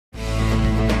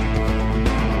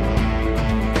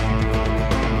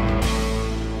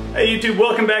Hey YouTube,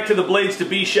 welcome back to the Blades to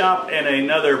Be shop and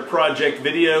another project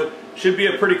video. Should be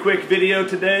a pretty quick video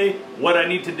today. What I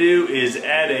need to do is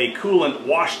add a coolant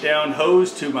washdown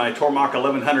hose to my Tormach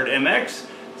 1100MX.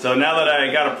 So now that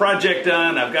I got a project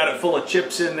done, I've got it full of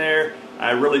chips in there,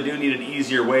 I really do need an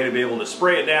easier way to be able to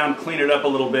spray it down, clean it up a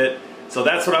little bit. So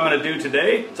that's what I'm going to do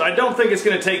today. So I don't think it's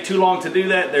going to take too long to do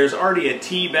that. There's already a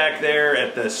T back there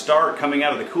at the start coming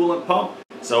out of the coolant pump.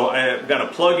 So I've got a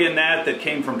plug in that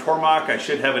came from Tormach. I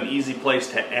should have an easy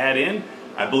place to add in.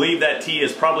 I believe that T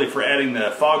is probably for adding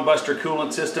the fog buster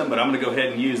coolant system, but I'm going to go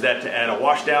ahead and use that to add a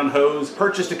washdown hose.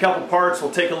 Purchased a couple parts.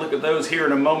 We'll take a look at those here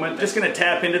in a moment. Just going to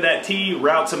tap into that T,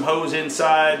 route some hose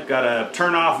inside. Got a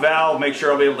turn off valve. Make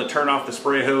sure I'll be able to turn off the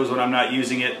spray hose when I'm not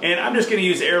using it. And I'm just going to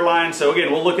use airline. So again,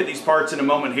 we'll look at these parts in a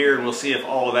moment here and we'll see if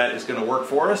all of that is going to work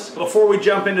for us. Before we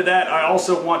jump into that, I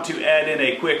also want to add in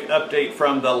a quick update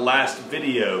from the last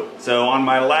video. So on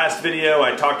my last video,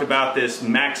 I talked about this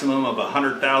maximum of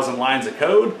 100,000 lines of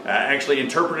code. I actually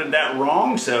interpreted that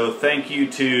wrong, so thank you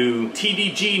to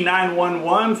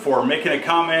TDG911 for making a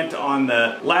comment on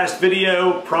the last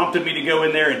video, prompted me to go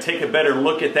in there and take a better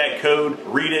look at that code,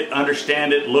 read it,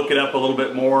 understand it, look it up a little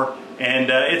bit more.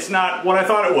 And it's not what I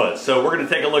thought it was. So we're going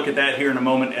to take a look at that here in a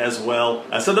moment as well.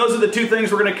 So those are the two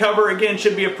things we're going to cover. Again,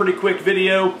 should be a pretty quick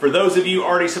video. For those of you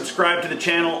already subscribed to the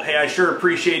channel, hey, I sure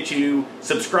appreciate you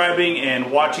subscribing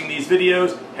and watching these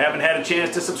videos. Haven't had a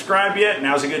chance to subscribe yet?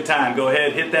 Now's a good time. Go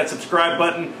ahead, hit that subscribe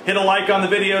button, hit a like on the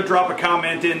video, drop a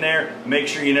comment in there. Make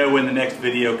sure you know when the next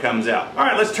video comes out. All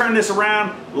right, let's turn this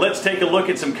around. Let's take a look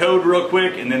at some code real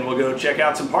quick, and then we'll go check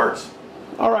out some parts.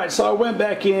 Alright, so I went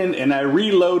back in and I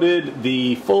reloaded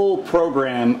the full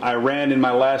program I ran in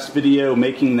my last video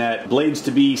making that Blades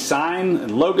to Be sign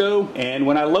and logo, and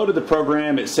when I loaded the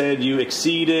program it said you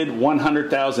exceeded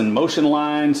 100,000 motion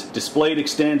lines, displayed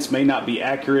extents may not be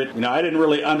accurate. You know, I didn't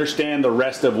really understand the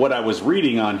rest of what I was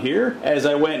reading on here. As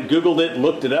I went Googled it,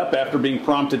 looked it up after being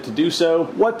prompted to do so,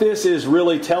 what this is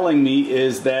really telling me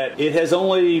is that it has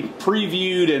only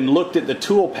previewed and looked at the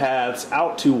tool paths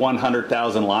out to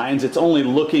 100,000 lines. It's only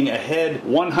looking ahead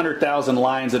 100,000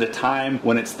 lines at a time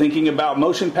when it's thinking about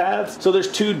motion paths. So there's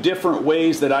two different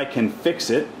ways that I can fix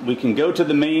it. We can go to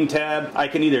the main tab. I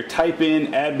can either type in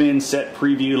admin set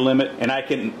preview limit and I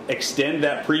can extend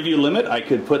that preview limit. I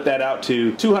could put that out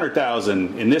to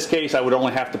 200,000. In this case, I would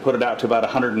only have to put it out to about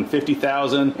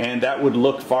 150,000, and that would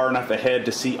look far enough ahead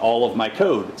to see all of my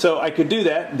code. So I could do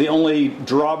that. The only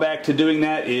drawback to doing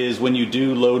that is when you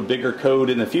do load bigger code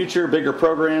in the future, bigger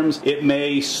programs, it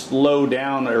may slow down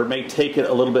or it may take it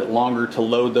a little bit longer to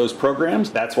load those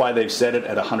programs. That's why they've set it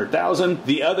at 100,000.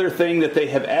 The other thing that they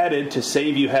have added to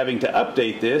save you having to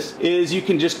update this is you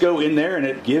can just go in there and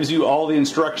it gives you all the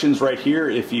instructions right here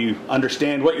if you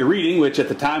understand what you're reading, which at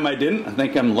the time I didn't. I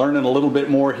think I'm learning a little bit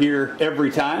more here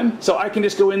every time. So I can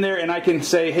just go in there and I can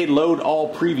say, hey, load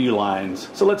all preview lines.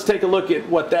 So let's take a look at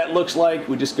what that looks like.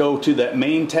 We just go to that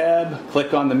main tab,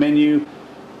 click on the menu,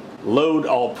 load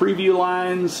all preview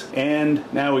lines, and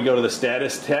now we go to the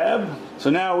status tab. So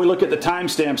now we look at the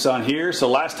timestamps on here. So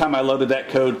last time I loaded that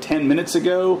code 10 minutes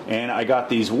ago and I got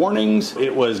these warnings.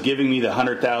 It was giving me the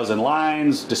 100,000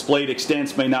 lines, displayed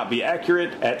extents may not be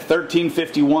accurate. At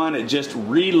 13:51 it just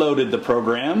reloaded the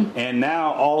program, and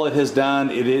now all it has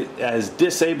done, it has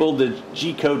disabled the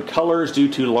G-code colors due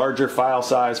to larger file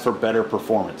size for better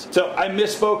performance. So I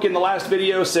misspoke in the last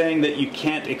video saying that you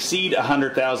can't exceed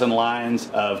 100,000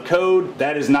 lines of code.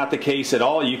 That is not the case at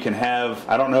all. You can have,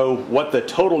 I don't know what the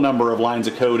total number of lines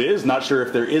of code is, not sure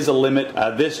if there is a limit.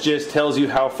 This just tells you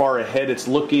how far ahead it's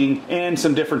looking and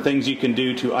some different things you can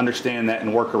do to understand that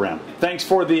and work around. Thanks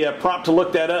for the prompt to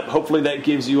look that up. Hopefully that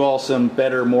gives you all some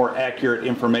better, more accurate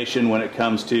information when it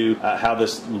comes to how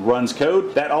this runs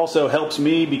code. That also helps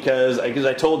me because, as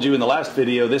I told you in the last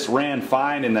video, this ran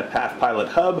fine in the PathPilot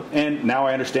hub, and now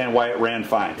I understand why it ran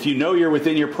fine. If you know you're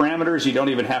within your parameters, you don't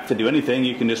even have to do anything.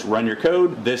 You can just run your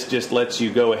code. This just lets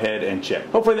you go ahead and check.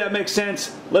 Hopefully that makes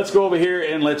sense. Let's go over here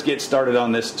and let's get started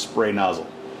on this spray nozzle.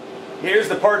 Here's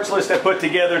the parts list I put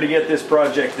together to get this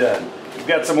project done. We've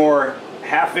got some more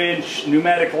 1/2-inch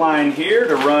pneumatic line here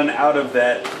to run out of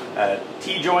that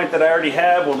T-joint that I already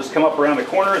have. We'll just come up around the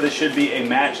corner. This should be a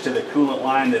match to the coolant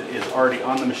line that is already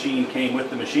on the machine, came with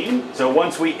the machine. So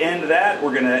once we end that,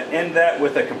 we're going to end that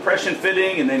with a compression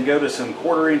fitting and then go to some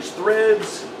 1/4-inch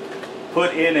threads.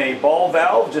 Put in a ball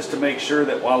valve just to make sure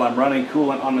that while I'm running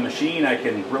coolant on the machine I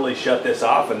can really shut this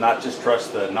off and not just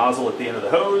trust the nozzle at the end of the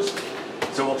hose.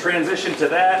 So we'll transition to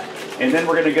that, and then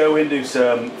we're going to go into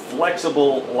some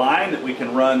flexible line that we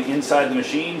can run inside the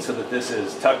machine so that this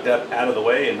is tucked up out of the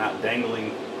way and not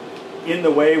dangling in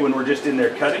the way when we're just in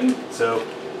there cutting. So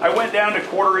I went down to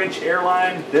 1/4 inch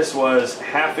airline. This was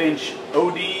 1/2 inch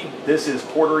OD. This is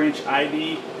 1/4 inch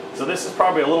ID. So this is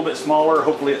probably a little bit smaller.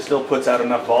 Hopefully it still puts out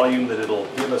enough volume that it'll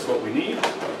give us what we need.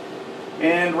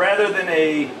 And rather than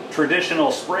a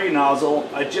traditional spray nozzle,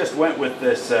 I just went with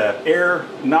this air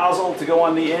nozzle to go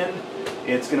on the end.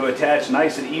 It's going to attach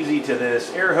nice and easy to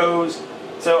this air hose.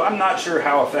 So I'm not sure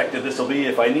how effective this will be.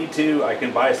 If I need to, I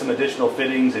can buy some additional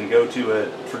fittings and go to a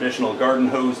traditional garden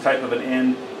hose type of an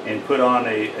end and put on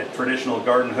a traditional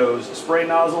garden hose spray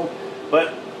nozzle.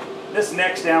 But this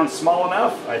neck's down small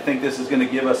enough. I think this is going to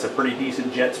give us a pretty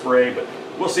decent jet spray, but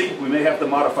we'll see. We may have to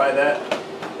modify that.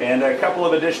 And a couple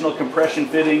of additional compression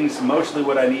fittings. Mostly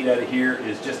what I need out of here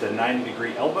is just a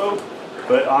 90-degree elbow.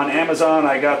 But on Amazon,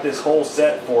 I got this whole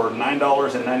set for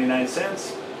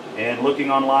 $9.99. And looking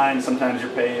online, sometimes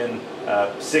you're paying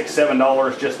 $6,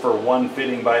 $7 just for one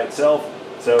fitting by itself.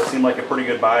 So it seemed like a pretty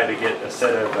good buy to get a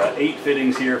set of 8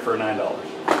 fittings here for $9.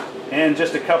 And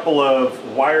just a couple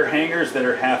of wire hangers that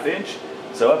are 1/2 inch.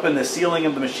 So up in the ceiling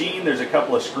of the machine, there's a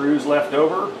couple of screws left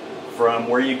over from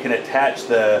where you can attach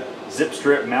the zip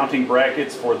strip mounting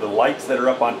brackets for the lights that are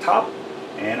up on top.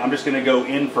 And I'm just going to go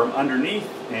in from underneath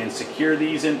and secure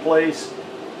these in place.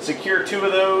 Secure 2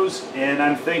 of those, and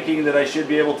I'm thinking that I should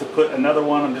be able to put another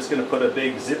one. I'm just going to put a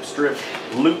big zip strip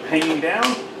loop hanging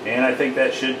down, and I think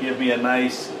that should give me a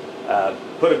nice,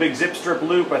 put a big zip strip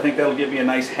loop. I think that'll give me a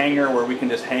nice hanger where we can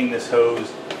just hang this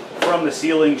hose from the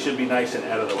ceiling. Should be nice and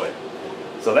out of the way.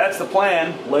 So that's the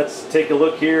plan. Let's take a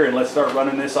look here and let's start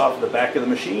running this off the back of the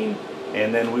machine,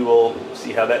 and then we will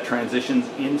see how that transitions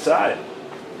inside.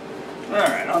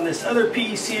 Alright, on this other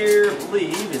piece here, I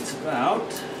believe it's about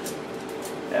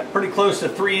pretty close to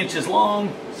 3 inches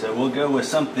long. So we'll go with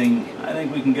something, I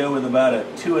think we can go with about a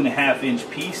 2.5 inch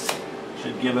piece.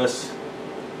 Should give us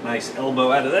a nice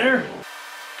elbow out of there.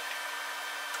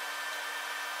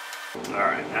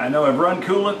 Alright, I know I've run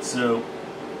coolant, so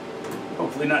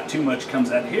hopefully not too much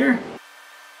comes out here.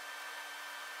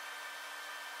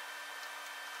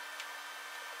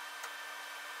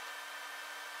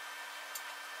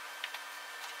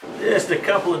 Just a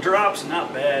couple of drops,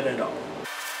 not bad at all.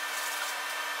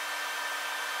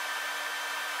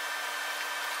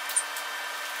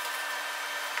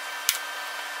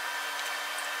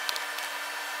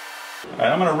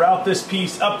 Alright, I'm going to route this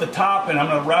piece up the top, and I'm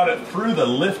going to route it through the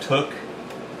lift hook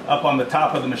up on the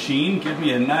top of the machine. Give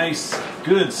me a nice,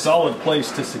 good, solid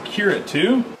place to secure it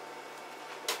to.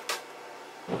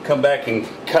 We'll come back and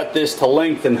cut this to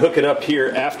length and hook it up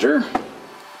here after.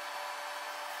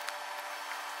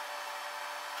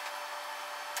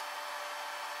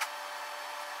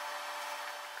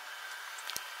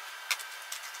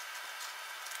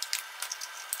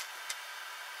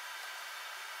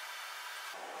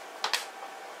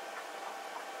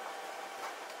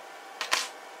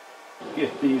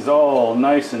 Get these all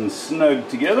nice and snug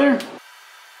together.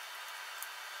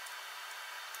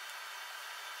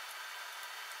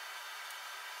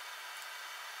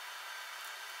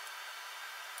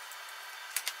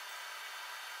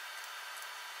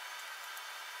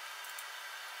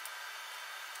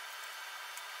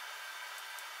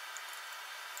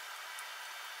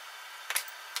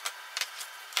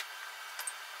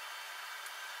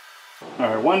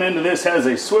 Alright, one end of this has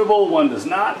a swivel, one does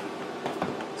not.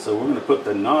 So we're going to put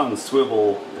the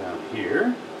non-swivel down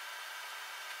here.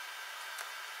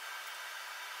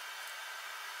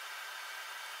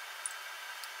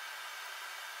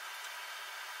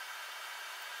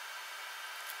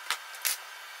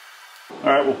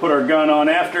 Alright, we'll put our gun on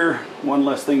after. One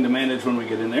less thing to manage when we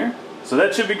get in there. So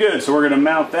that should be good. So we're going to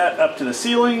mount that up to the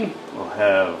ceiling. We'll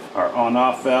have our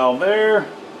on-off valve there,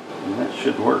 and that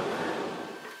should work.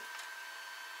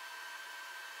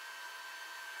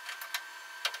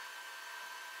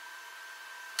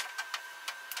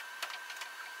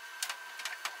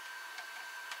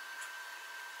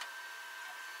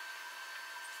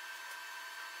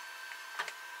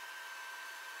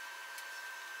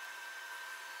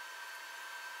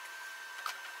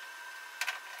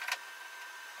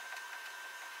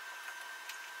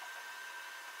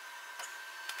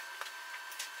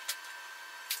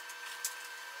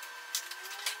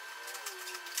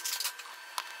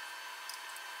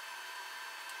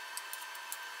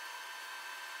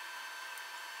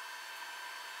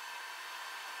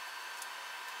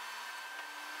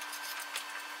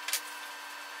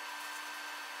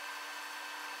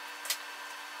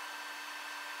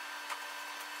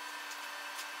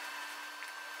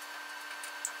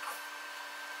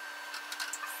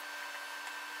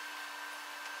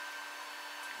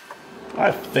 I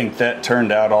think that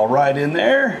turned out all right in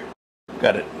there.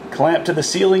 Got it clamped to the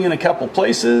ceiling in a couple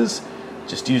places.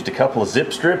 Just used a couple of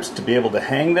zip strips to be able to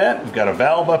hang that. We've got a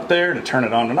valve up there to turn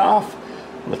it on and off.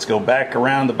 Let's go back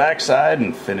around the back side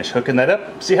and finish hooking that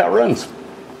up, see how it runs.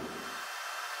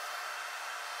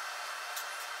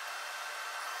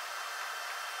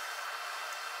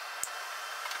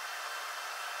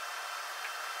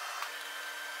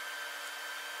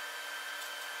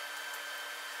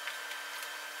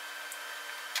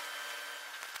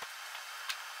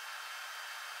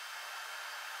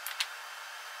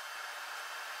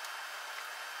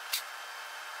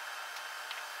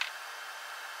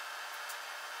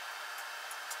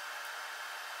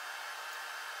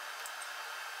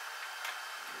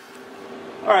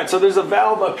 Alright, so there's a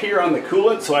valve up here on the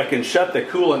coolant, so I can shut the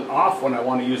coolant off when I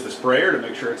want to use the sprayer to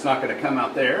make sure it's not going to come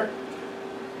out there.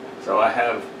 So I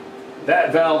have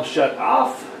that valve shut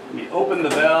off. We open the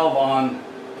valve on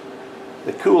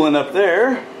the coolant up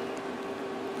there.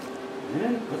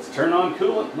 And let's turn on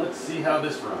coolant. Let's see how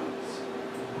this runs.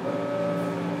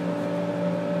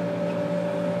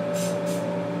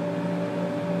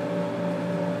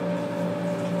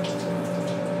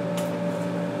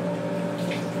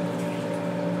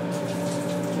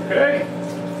 Okay.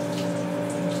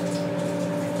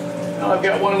 Now I've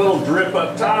got one little drip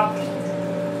up top.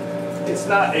 It's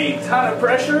not a ton of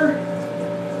pressure,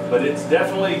 but it's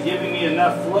definitely giving me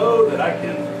enough flow that I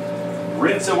can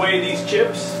rinse away these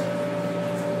chips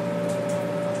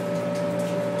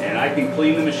and I can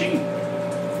clean the machine.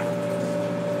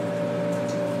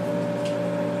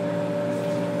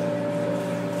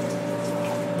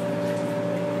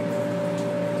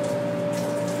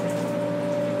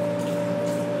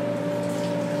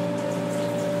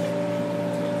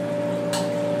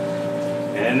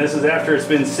 And this is after it's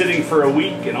been sitting for a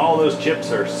week and all those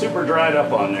chips are super dried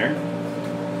up on there.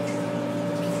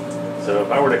 So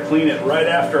if I were to clean it right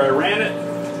after I ran it,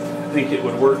 I think it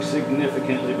would work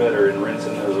significantly better in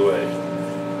rinsing those away.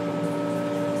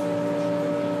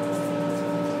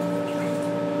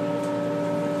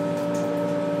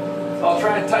 I'll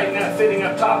try and tighten that fitting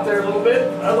up top there a little bit.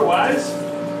 Otherwise,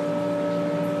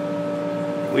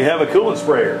 we have a coolant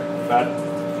sprayer.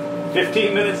 About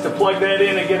 15 minutes to plug that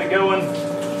in and get it going.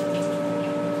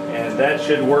 And that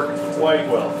should work quite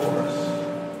well for us.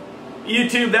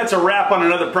 YouTube, that's a wrap on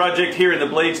another project here in the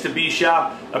Blades to Be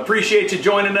shop. Appreciate you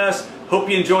joining us. Hope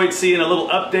you enjoyed seeing a little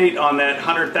update on that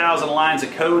 100,000 lines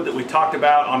of code that we talked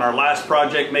about on our last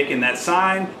project, making that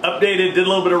sign. Updated, did a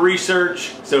little bit of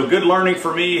research, so good learning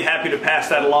for me. Happy to pass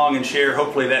that along and share.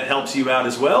 Hopefully that helps you out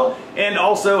as well. And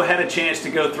also had a chance to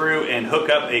go through and hook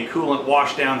up a coolant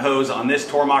washdown hose on this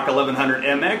Tormach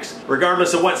 1100MX.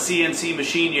 Regardless of what CNC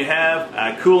machine you have,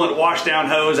 coolant washdown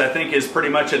hose I think is pretty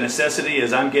much a necessity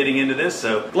as I'm getting into this.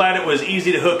 So glad it was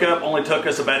easy to hook up. Only took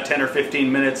us about 10 or 15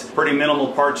 minutes. Pretty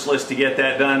minimal parts list to get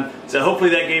that done. So hopefully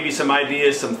that gave you some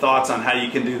ideas, some thoughts on how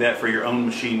you can do that for your own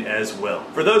machine as well.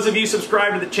 For those of you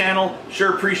subscribed to the channel,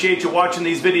 sure appreciate you watching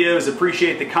these videos.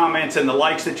 Appreciate the comments and the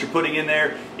likes that you're putting in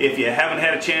there. If you haven't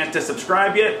had a chance to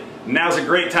subscribe yet, now's a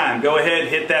great time. Go ahead,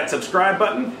 hit that subscribe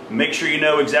button. Make sure you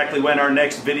know exactly when our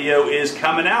next video is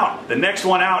coming out. The next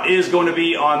one out is going to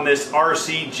be on this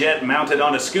RC jet mounted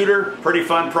on a scooter. Pretty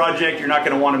fun project. You're not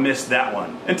going to want to miss that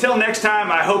one. Until next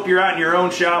time, I hope you're out in your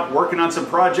own shop working on some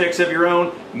projects of your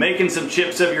own, making some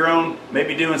chips of your own,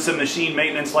 maybe doing some machine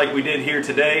maintenance like we did here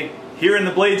today. Here in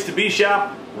the Blades to Be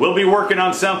shop, we'll be working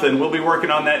on something. We'll be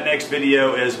working on that next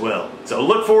video as well. So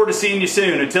look forward to seeing you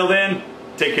soon. Until then,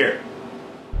 take care.